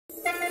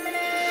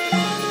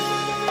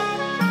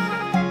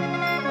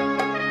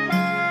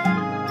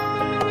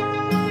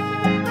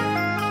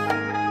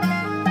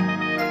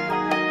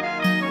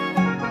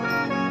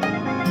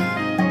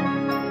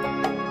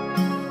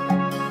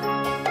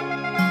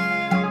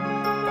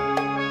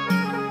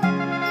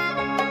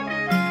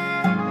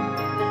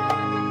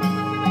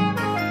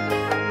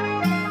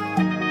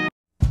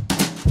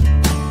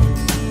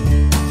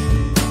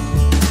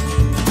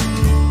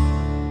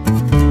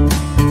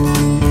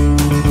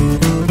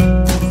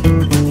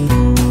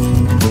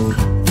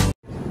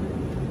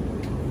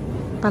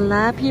ปล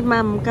าพี่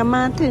มัมก็ม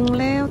าถึง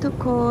แล้วทุก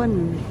คน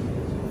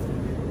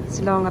สิ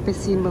ลองเอาไป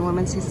ซีนเบิ่งว่า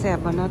มันสิแซ่บ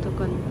บ่เนาะทุก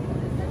คน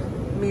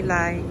มีหล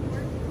าย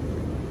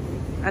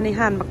อันนี้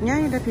หั่นบักใหญ่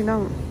เด้อพี่น้อ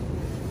ง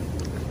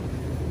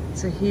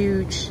It's a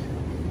huge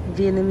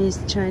Vietnamese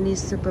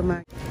Chinese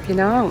supermarket พี่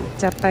น้อง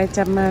จับไป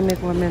จับมานึก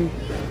ว่ามัน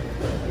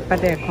ปลา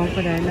แดกของ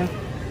ผู้ใดเนาะ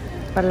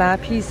ปลา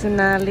พี่สุ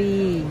นารี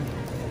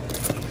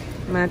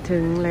มาถึ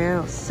งแล้ว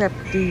แซ่บ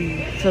ดี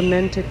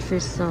fermented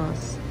fish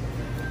sauce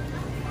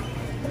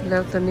แล้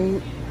วตอนนี้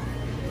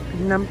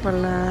น้ำป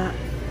ลา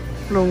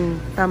ปรุง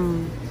ต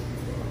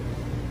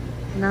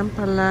ำน้ำป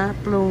ลา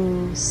ปรุง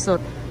ส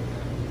ด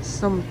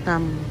ส้มต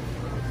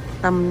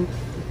ำ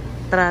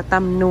ตราต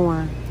ำนัว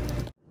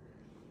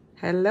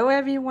Hello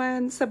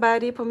everyone สบาย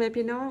ดีพ่อแม่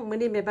พี่น้องมื้อ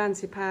นี้แม่บ้าน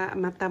สิพา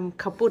มาต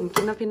ำข้าวปุ้น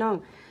กินเนาะพี่น้อง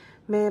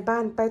แม่บ้า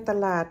นไปต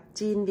ลาด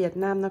จีนเวียด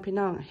นามเนาะพี่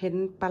น้องเห็น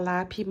ปลา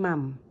พี่มั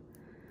ม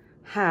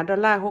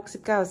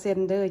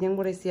$5.69เด้อยัง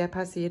บ่ได้เสียภ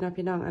าษีเนาะ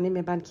พี่น้องอันนี้แ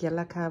ม่บ้านเขียน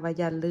ราคาไว้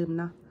อย่าลืม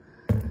เนาะ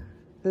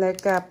และ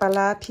ก็ปล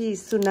าพี่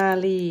สุนา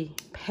รี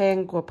แพง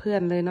กว่าเพื่อ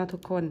นเลยเนาะทุ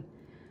กคน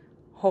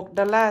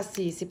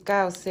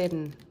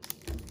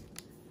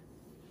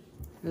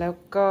$6.49แล้ว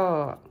ก็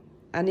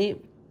อันนี้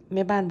แ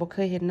ม่บ้านบ่เค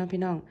ยเห็นเนาะ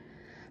พี่น้อง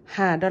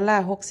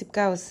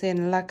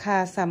$5.69ราคา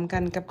ซ้ำกั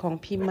นกับของ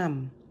พี่มัม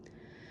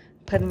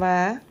เพิ่นว่า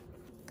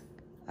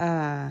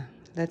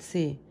let's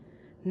see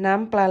น้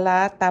ำปลาร้า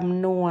ต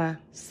ำนัว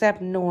แซ่บ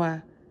นัว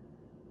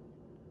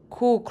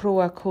คู่ครัว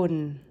คุณ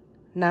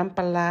น้ำป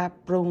ลาร้า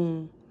ปรุง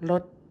ร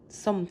ส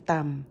ส้มต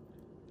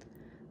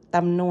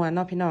ำนัวเน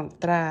าะพี่น้อง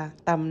ตรา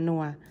ตำนั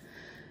ว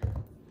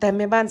แต่แ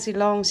ม่บ้านสิ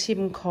ลองชิ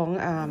มของ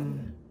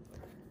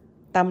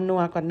ตำนั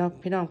วก่อนเนาะ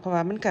พี่น้องเพราะว่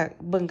ามันก็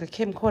เบิ่งก็เ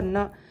ข้มข้นเ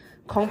นาะ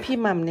ของพี่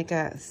มัมนี่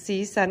ก็สี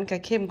สันก็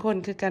เข้มข้น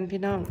คือกันพี่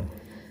น้อง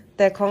แ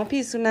ต่ของ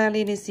พี่สุนา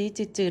รีในสี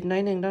จืดๆน้อ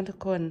ยหนึ่งเนาะทุก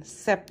คน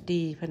แซ่บ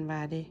ดีเพิ่นว่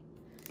าเด้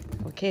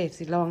โอเค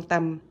สิลองต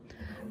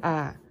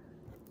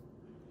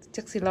ำ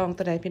จักสิลอง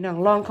ตัวใดพี่น้อง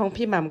ลองของ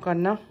พี่มัมก่อน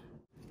เนาะ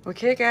โอเ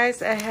ค guys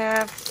I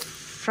have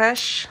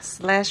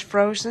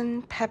fresh/frozen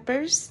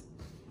peppers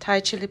Thai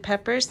chili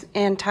peppers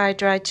and Thai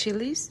dry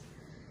chilies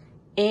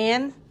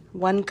and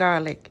 1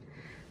 garlic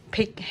พ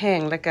ริกแห้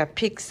งแล้วก็พ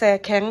ริกแช่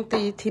แข็ง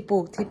ที่ปลู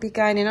กที่ปีก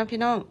ายนี่เนาะพี่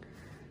น้อง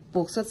ป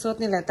ลูกสด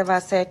ๆนี่แหละแต่ว่า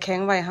แช่แข็ง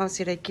ไว้เฮา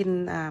สิได้กิน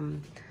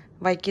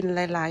ไว้กินห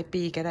ลายๆ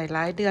ปีก็ได้หล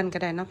ายเดือนก็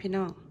ได้เนาะพี่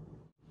น้อง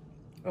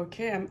โอเค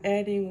I'm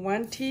adding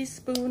 1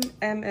 teaspoon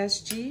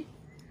MSG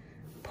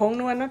ผง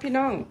นัวเนาะพี่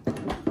น้อง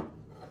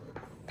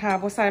ถ้า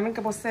บ่ใส่มัน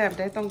ก็บ่แซ่บไ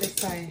ด้ต้องได้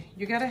ใส่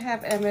You gotta have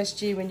MSG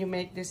when you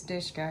make this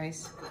dish guys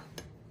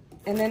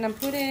and then I'm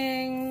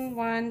putting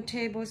 1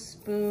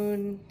 tablespoon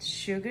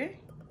sugar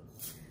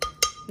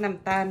น้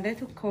ำตาลได้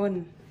ทุกคน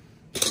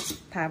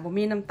ถ้าบ่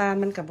มีน้ำตาล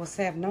มันก็บ่แ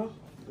ซ่บเนาะ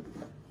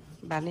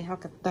บาดนี้เฮา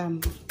ก็ตำ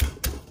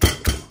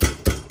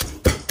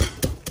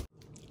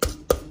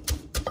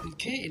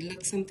Okay, it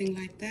looks something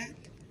like that.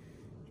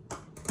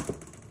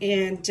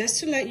 And just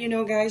to let you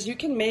know, guys, you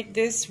can make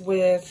this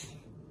with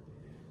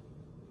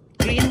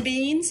green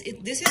beans.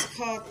 This is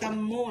called Thum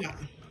Mua.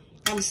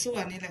 Thum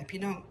Sua, ni like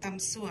pinong. Thum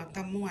Sua,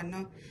 Thum Mua,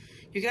 no.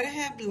 You gotta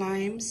have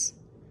limes,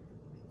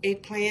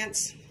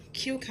 eggplants,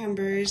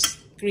 cucumbers,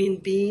 green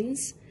beans.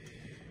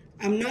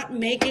 I'm not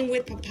making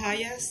with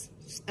papayas,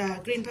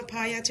 green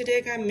papaya today.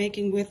 I'm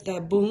making with the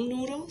Boon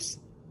noodles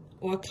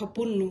or Kow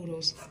Poon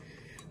noodles.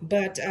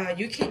 But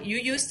you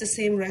use the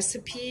same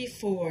recipe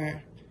for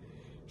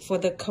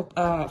the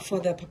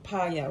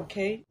papaya,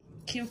 okay?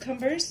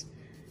 Cucumbers,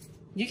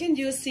 you can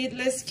use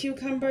seedless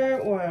cucumber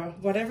or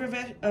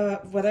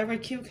whatever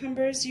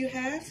cucumbers you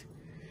have.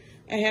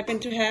 I happen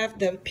to have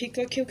the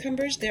pickled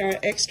cucumbers. They are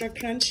extra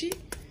crunchy,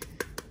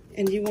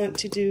 and you want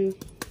to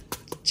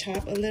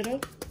chop a little.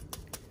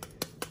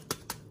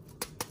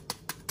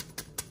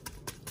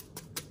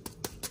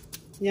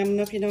 Yum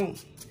no pinong.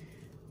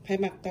 ไผ่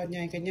หมักตอนให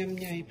ญ่ก็ย่ำ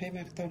ใหญ่ไผ่ห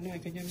มักตอนน้อย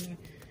ก็ย่ำน้อย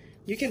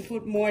You can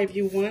put more if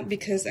you want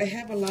because I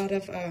have a lot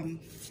of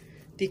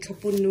the Kow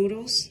Poon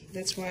noodles.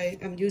 That's why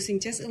I'm using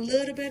just a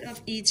little bit of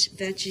each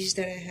veggies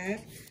that I have.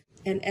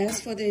 And as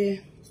for the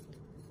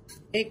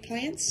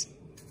eggplants,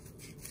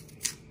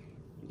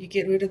 you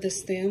get rid of the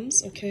stems,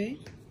 okay?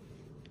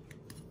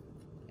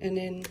 And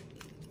then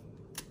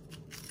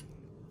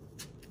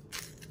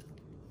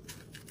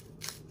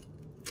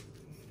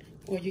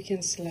or you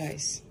can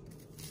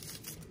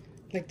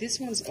slice.Like this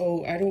one's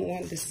old. I don't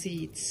want the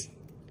seeds.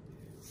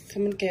 ถ้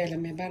ามันแก่แล้ว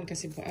แม่บ้านก็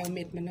สิบ่เอาเ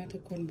ม็ดมันเนาะทุ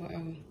กคนบ่เอ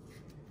า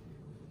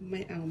ไม่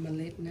เอาเม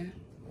ล็ดนะ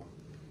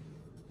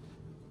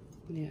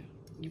เนี่ย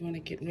you want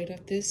to get rid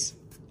of this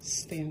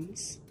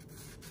stems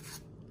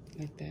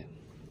like that.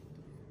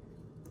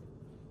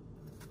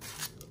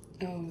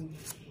 Oh,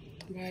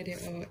 why they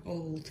are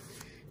old?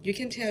 You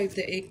can tell if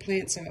the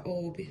eggplants are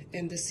old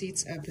and the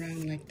seeds are brown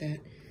like that.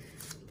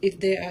 If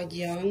they are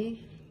young,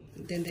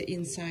 then the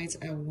insides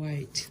are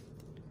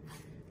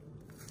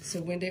white.So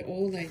when they're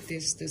all like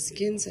this, the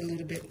skin's a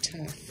little bit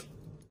tough.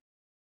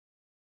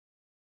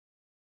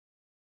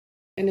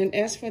 And then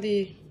as for the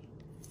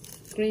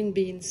green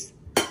beans,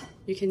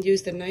 you can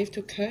use the knife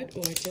to cut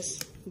or just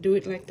do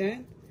it like that.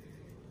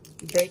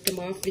 Break them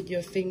off with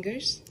your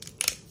fingers.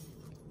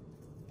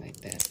 like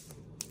that.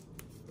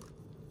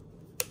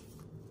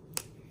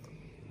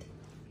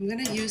 I'm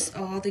gonna use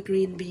all the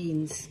green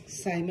beans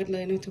ใส่หมดเล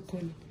ยนะทุกค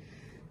น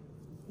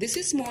This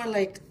is more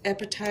like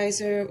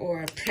appetizer or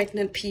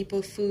pregnant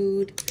people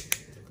food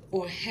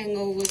or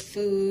hangover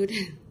food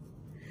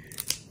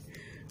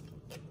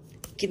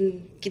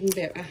กินแบ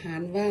บอาหา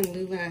รว่างห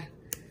รือว่า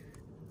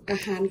อา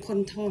หารคน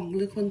ท้องห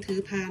รือคนถือ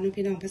พาเนาะ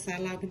พี่น้องภาษา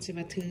ลาวเป็นสิ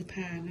ว่าถือพ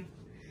าเนาะ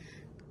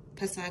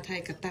ภาษาไทย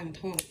ก็ตั้ง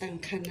ท้องตั้ง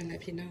ครรภ์นั่นแหละ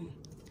พี่น้อง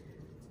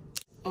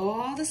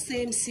All the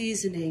same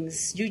seasonings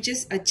you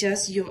just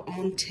adjust your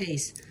own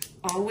taste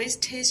always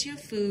taste your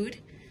food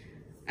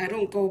I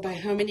don't go by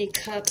how many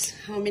cups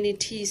how many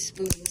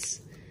teaspoons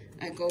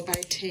I go by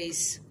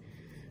taste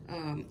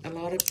a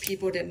lot of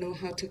people that know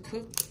how to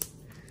cook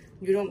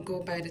you don't go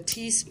by the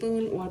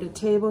teaspoon or the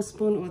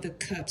tablespoon or the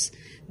cups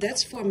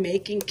that's for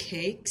making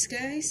cakes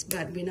guys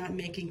but we're not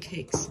making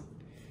cakes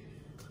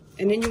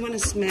and then you want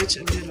to smash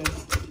a little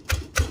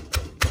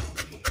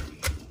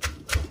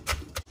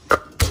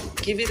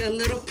give it a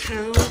little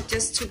pound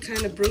just to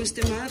kind of bruise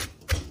them up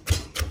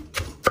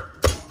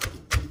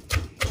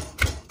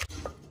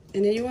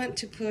and then you want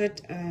to put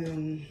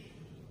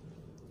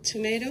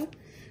tomato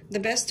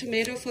the best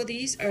tomato for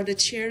these are the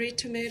cherry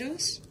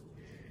tomatoes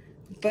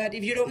but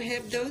if you don't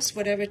have those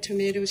whatever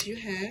tomatoes you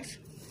have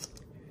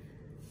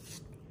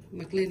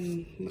มักเ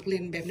ล่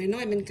นแบบน้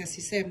อยๆมันก็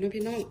สิแซ่บเนาะ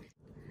พี่น้อง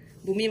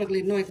บ่มีมักเ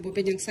ล่นน้อยก็บ่เ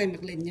ป็นหยังใส่มั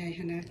กเล่นใหญ่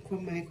หั่นนะควา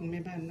มหมายของแม่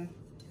บ้านเนาะ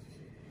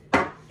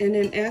and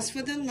then as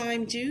for the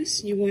lime juice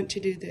you want to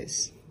do this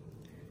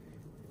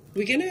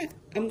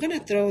I'm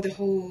gonna throw the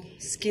whole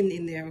skin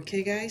in there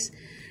okay guys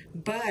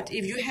but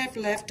if you have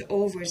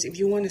leftovers if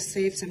you want to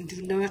save some do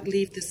not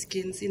leave the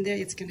skins in there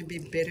it's gonna be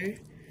bitter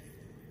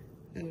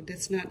oh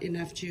that's not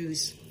enough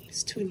juice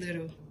it's too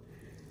little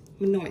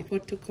มันหน่อยพอ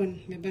ทุกคน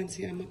แม่บ้านสิ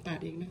เอามาปาด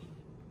อีกเนาะ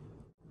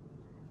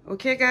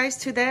okay guys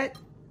to that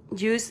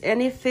use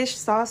any fish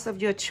sauce of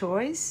your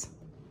choice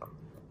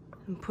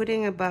I'm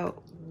putting about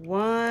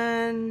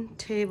 1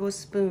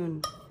 tablespoon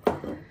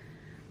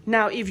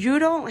now if you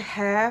don't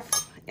have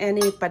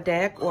any Pa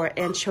Dak or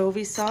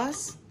anchovy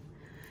sauce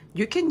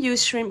you can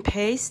use shrimp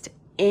paste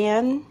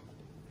and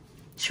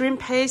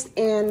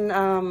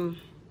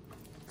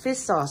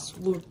fish sauce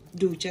will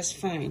do just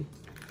fine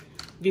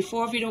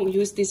before we don't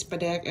use this Pa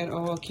Dak at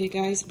all okay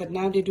guys but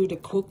now they do the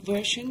cooked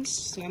versions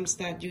so I'm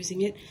start using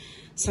it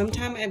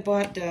sometime I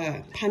bought the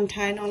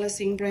Thai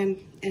Sing brand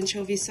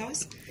anchovy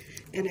sauce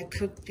and I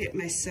cooked it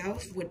myself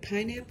with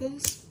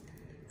pineapples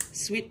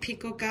sweet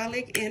pickled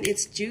garlic and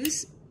its juice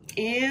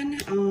and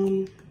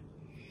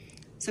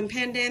some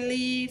pandan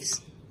leaves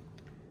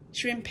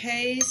shrimp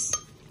paste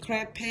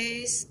crab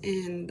paste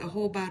and a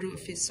whole bottle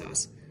of fish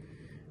sauce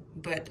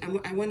but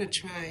I want to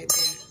try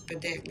the Pa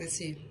Dak let's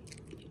see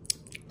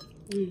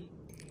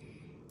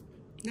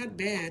not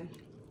bad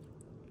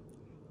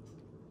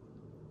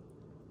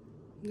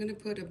I'm gonna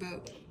put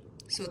about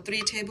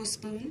 3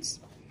 tablespoons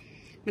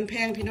มันแพ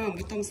งพี่น้องไ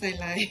ม่ต้องใส่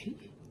หลาย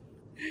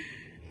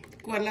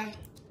กวดละ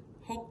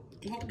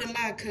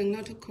$6ครึ่งเนา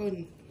ะทุกคน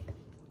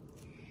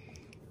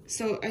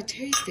so I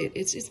taste it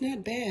it's not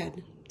bad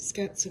it's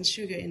got some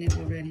sugar in it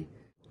already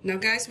now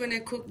guys when I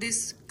cook this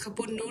Kow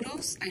Poon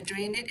noodles I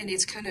drain it and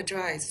it's kind of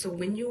dry so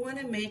when you want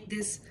to make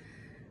this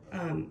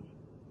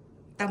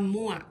Thum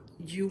Mua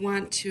you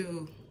want to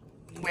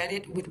wet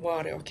it with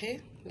water okay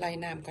ไล่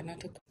น้ำก่อนนะ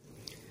ทุกคน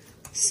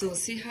so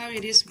see how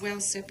it is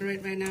well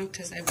separate right now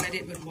because I wet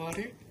it with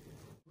water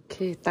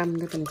okay ตำ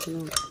ด้วยกันพี่น้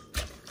อง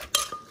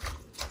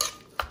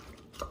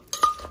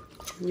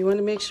you want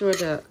to make sure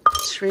the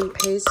shrimp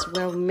paste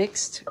well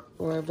mixed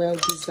or well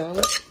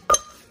dissolved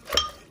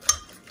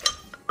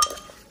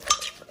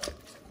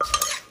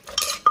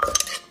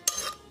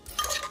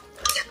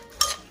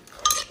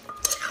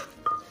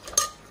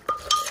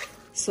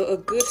so a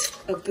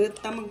good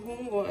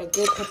tamahung or a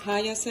good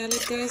papaya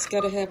salad guys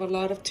gotta have a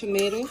lot of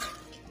tomato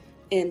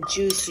and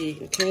juicy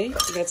okay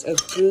that's a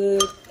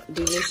good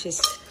delicious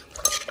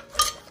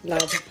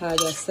lao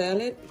papaya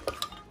salad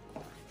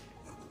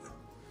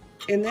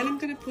and then I'm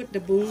gonna put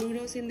the boon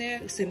noodles in there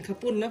เส้นข้าว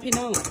ปุ้นนะพี่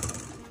น้อง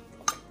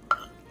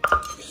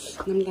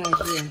น้ำลายเ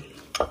ฮีย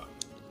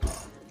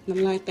น้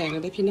ำลายแตกแล้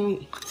วได้พี่น้อง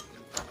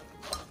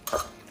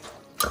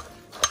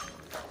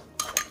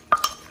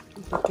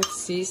แล้วก็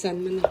สีสัน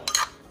มันนะ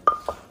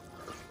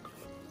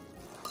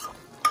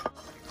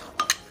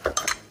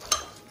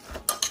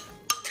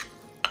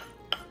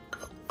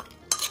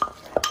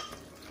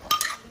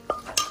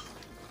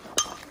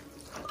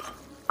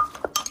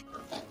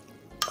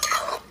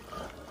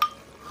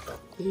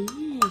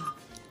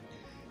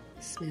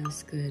smells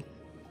good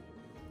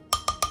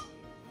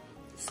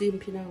ซิม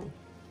พี่น้อง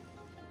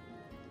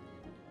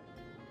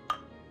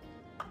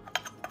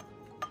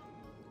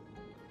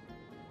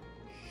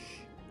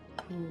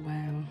oh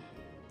wow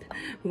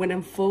when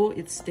I'm full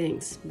it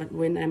stinks but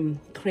when I'm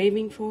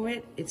craving for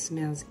it it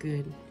smells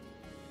good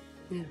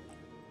yeah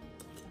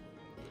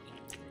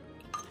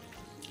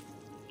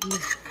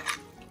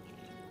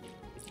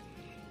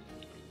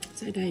ใ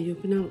ส่ได้อยู่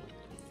พี่น้อง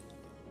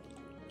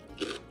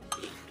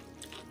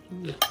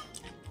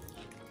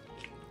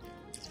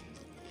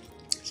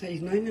ส่อี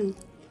กน้อยหนึ่ง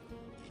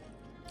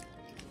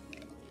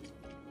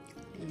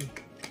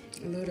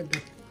a little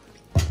bit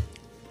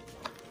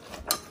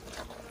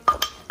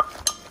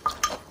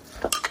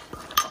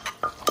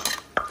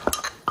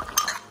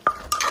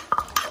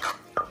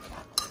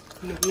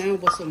หมักนาว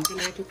ผสมกันเ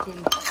ลยทุกคน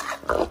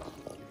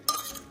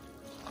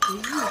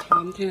หอ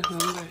มแท้หอ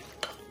มเลย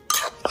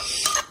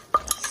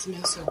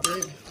smell so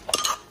good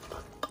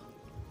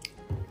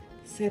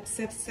แซ่บแ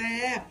ซ่บแซ่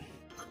บ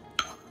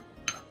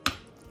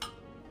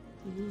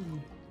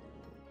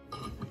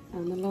เอ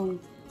ามาลอง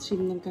ชิม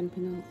กัน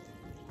พี่น้อง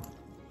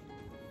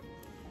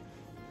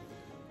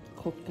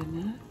คบกันน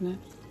ะ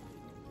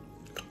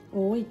โ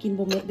อ้ยกินบ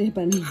ะเม็ดได้ป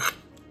ะนี่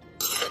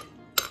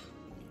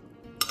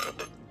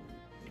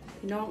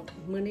พี่น้อง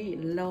มื้อนี้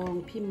ลอง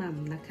พี่หม่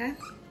ำนะคะ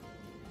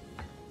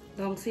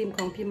ลองซิมข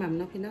องพี่หม่ำเ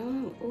นาะพี่น้อ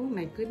งโอ้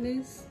my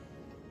goodness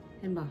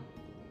เห็นบ่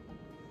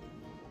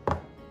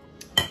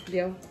เ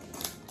ดี๋ยว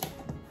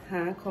ห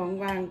าของ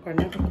วางก่อน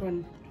นะทุกคน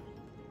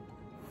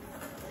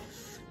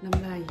น้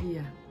ำลายเหี่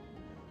ย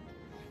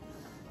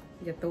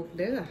อย่าตกเ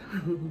ด้อ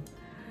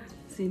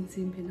ซิม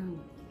พี่น้อง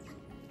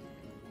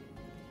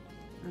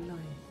อร่อ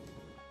ย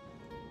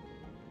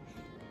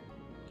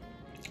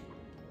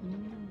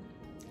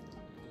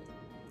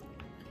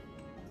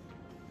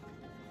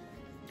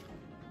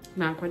ห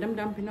นาควาย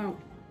ดำๆพี่น้อง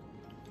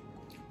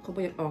เขาไป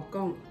ออกก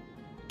ล้อง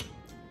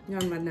ย้อ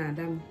นมาหนา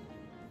ดำ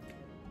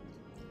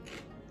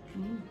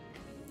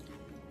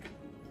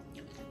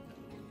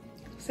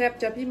แซ่บ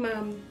จ้ะพี่มา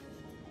ม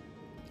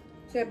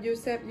แซ่บอ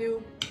ยู่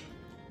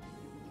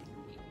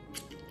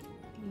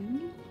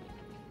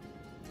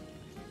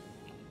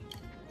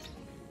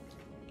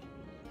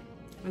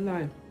อร่อ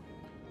ย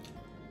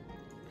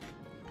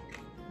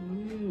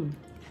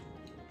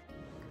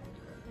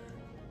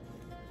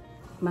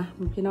มา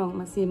พี่น้อง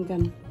มาซิมกั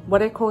นบ่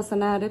ได้โฆษ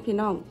ณาด้วยพี่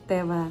น้องแต่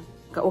ว่า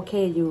ก็โอเค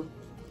อยู่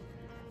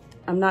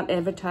I'm not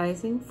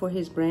advertising for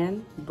his brand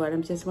but I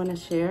just want to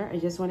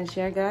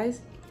share guys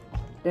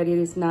that it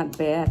is not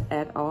bad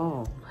at all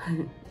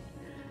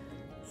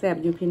แซ่บ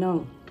อยู่พี่น้อง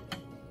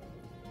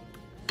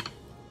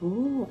โอ้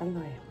อ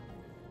ร่อย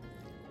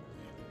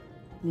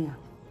เนี่ย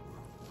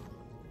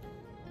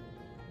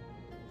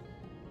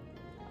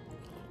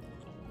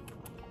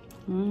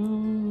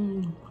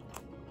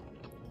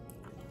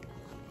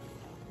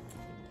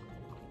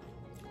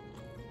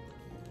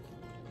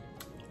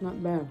not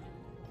bad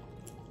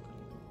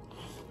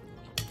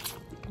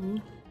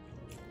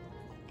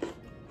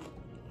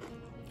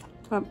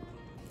ครับ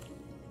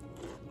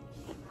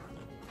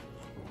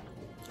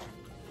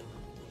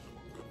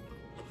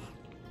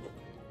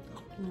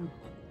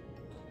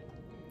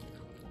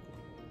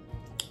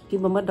กิน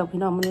บะหมี่ดอกพี่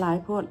น้องมันหลาย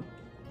โพด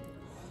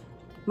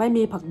ไม่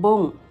มีผักบ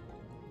ง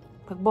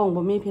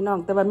บ่มีพี่น้อง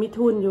แต่ว่ามี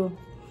ทุนอยู่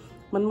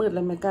มันมืดเล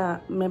ยไม่กล้า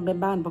ไม่ไป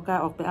บ้านบ่กล้า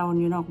ออกไปเอา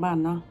อยู่นอกบ้าน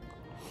เนาะ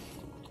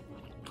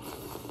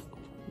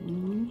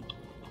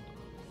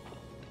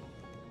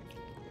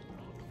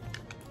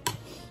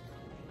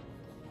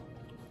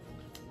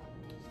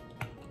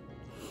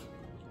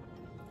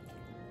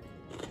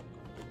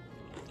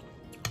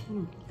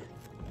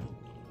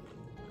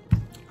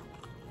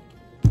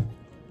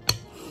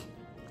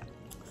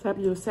แซ่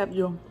บอ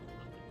ยู่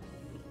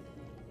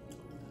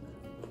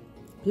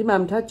พี่หม่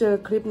ำถ้าเจอ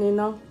คลิปนี้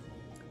เนาะ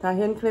ถ้าเ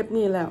ห็นคลิป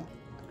นี้แล้ว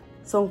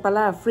ส่งปลา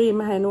ร้าฟรีม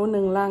าให้หนู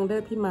1 ลังเด้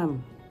อพี่หม่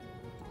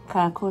ำค่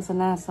าโฆษ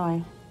ณาซอย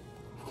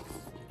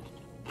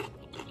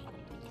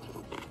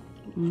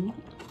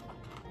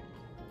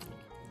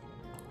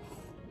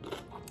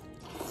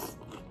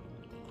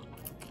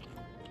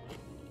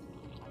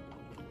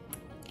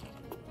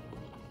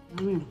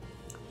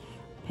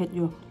เผ็ดอ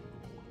ยู่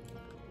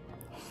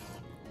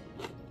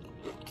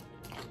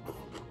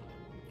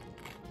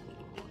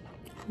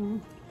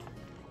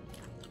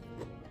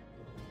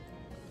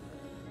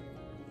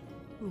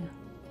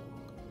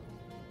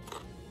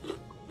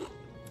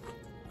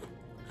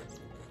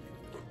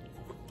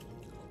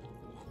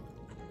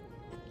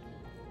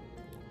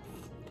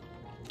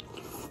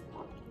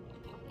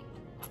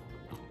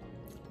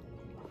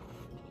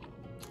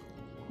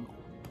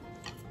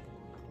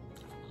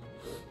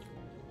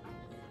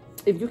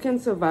If you can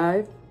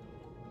survive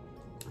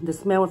the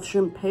smell of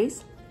shrimp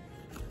paste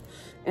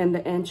and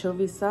the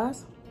anchovy sauce,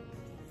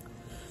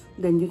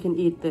 then you can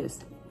eat this.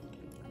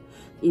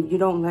 If you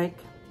don't like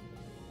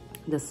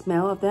the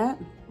smell of that,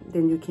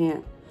 then you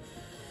can't.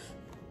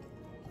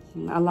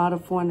 A lot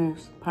of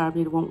foreigners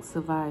probably won't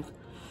survive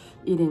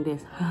eating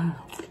this.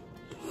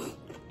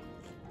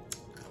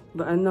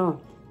 But I know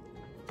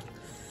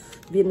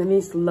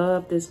Vietnamese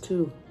love this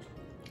too.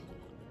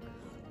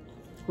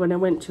 When I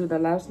went to the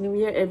Laos New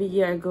Year, every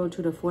year I go to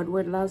the Fort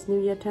Worth Laos New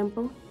Year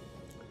temple.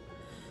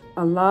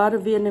 A lot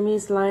of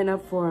Vietnamese line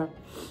up for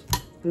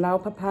Lao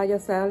papaya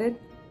salad,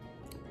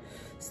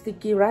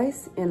 sticky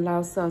rice, and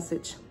Lao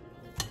sausage.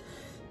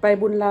 ไป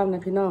บุญลาวนะ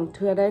พี่น้องเธ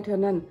อได้เธอ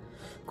นั่น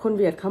คนเ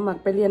วียดเขามัก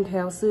ไปเรียนแถ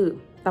วซื้อ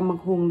ตำบัก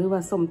หุ่งหรือว่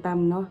าส้มต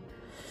ำเนาะ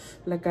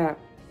แล้วก็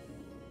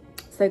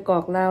ใส่กรอ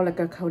กลาวแล้ว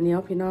ก็ข้าวเหนียว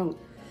พี่น้อง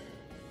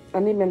อั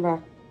นนี้มันว่า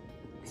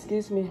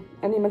excuse me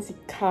อันนี้มันสิ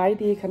ขาย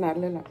ดีขนาด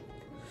เลยล่ะ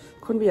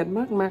คนเวียดม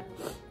าก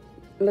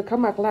แล้วข้าว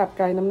หมักลาบไ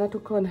ก่น้ำนะทุ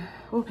กคน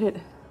โอ้เผ็ด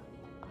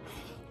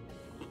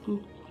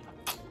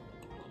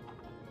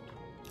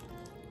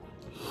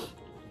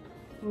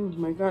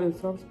My God,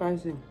 it's so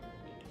spicy.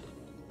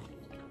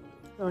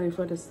 Sorry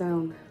for the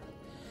sound.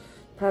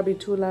 Probably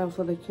too loud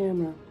for the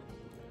camera.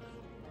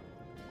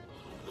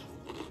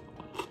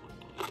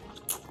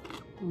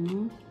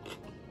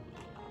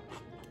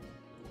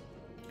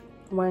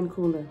 Wine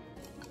cooler.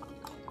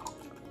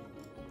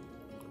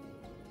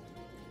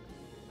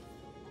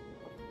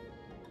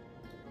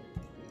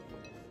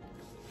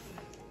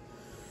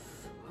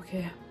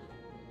 Okay.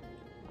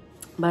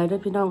 บายด้วย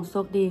พี่น้องโช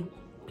คดี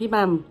พี่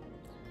มัม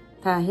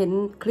ถ้าเห็น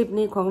คลิป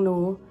นี้ของหนู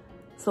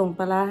ส่งป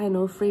ลาร้าให้ห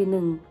นูฟรีห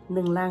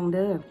นึ่งลังเ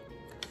ด้อ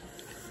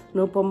ห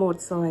นูโปรโมท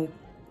ซอย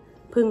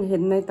เพิ่งเห็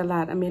นในตล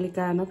าดอเมริก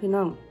าเนาะพี่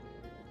น้อง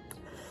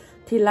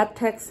ที่รัฐ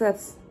เท็กซัส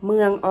เมื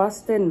องออส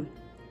ติน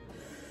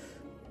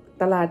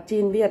ตลาดจี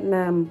นเวียดน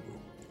าม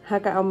ฮา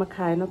ก็เอามาข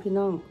ายเนาะพี่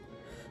น้อง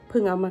เพิ่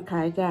งเอามาข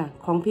ายจ้ะ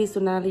ของพี่สุ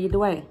นารี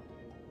ด้วย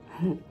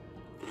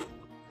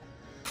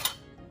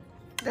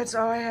That's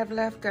all I have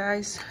left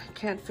guys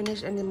can't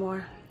finish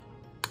anymore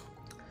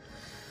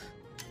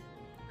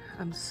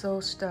I'm so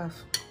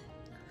stuffed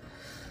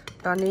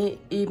ตอนนี้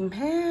อิ่มแ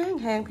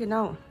ห้งพี่น้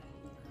อง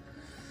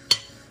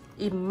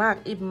อิ่มมา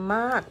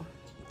ก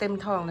เต็ม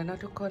ท้องเลยเนาะ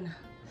ทุกคน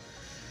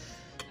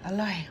อ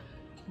ร่อย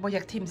บ่อย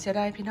ากทิ่มเสีย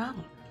ดายพี่น้อง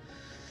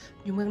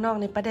อยู่เมืองนอก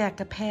ในปลาแดก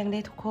กระแพงได้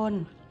ทุกคน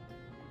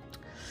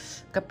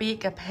กะปิ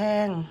กระแพ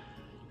ง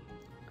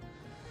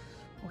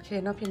โอเค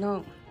เนาะพี่น้อง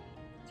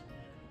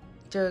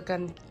เจอกั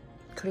น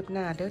คลิปห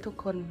น้าเด้อทุก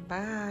คนบ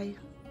าย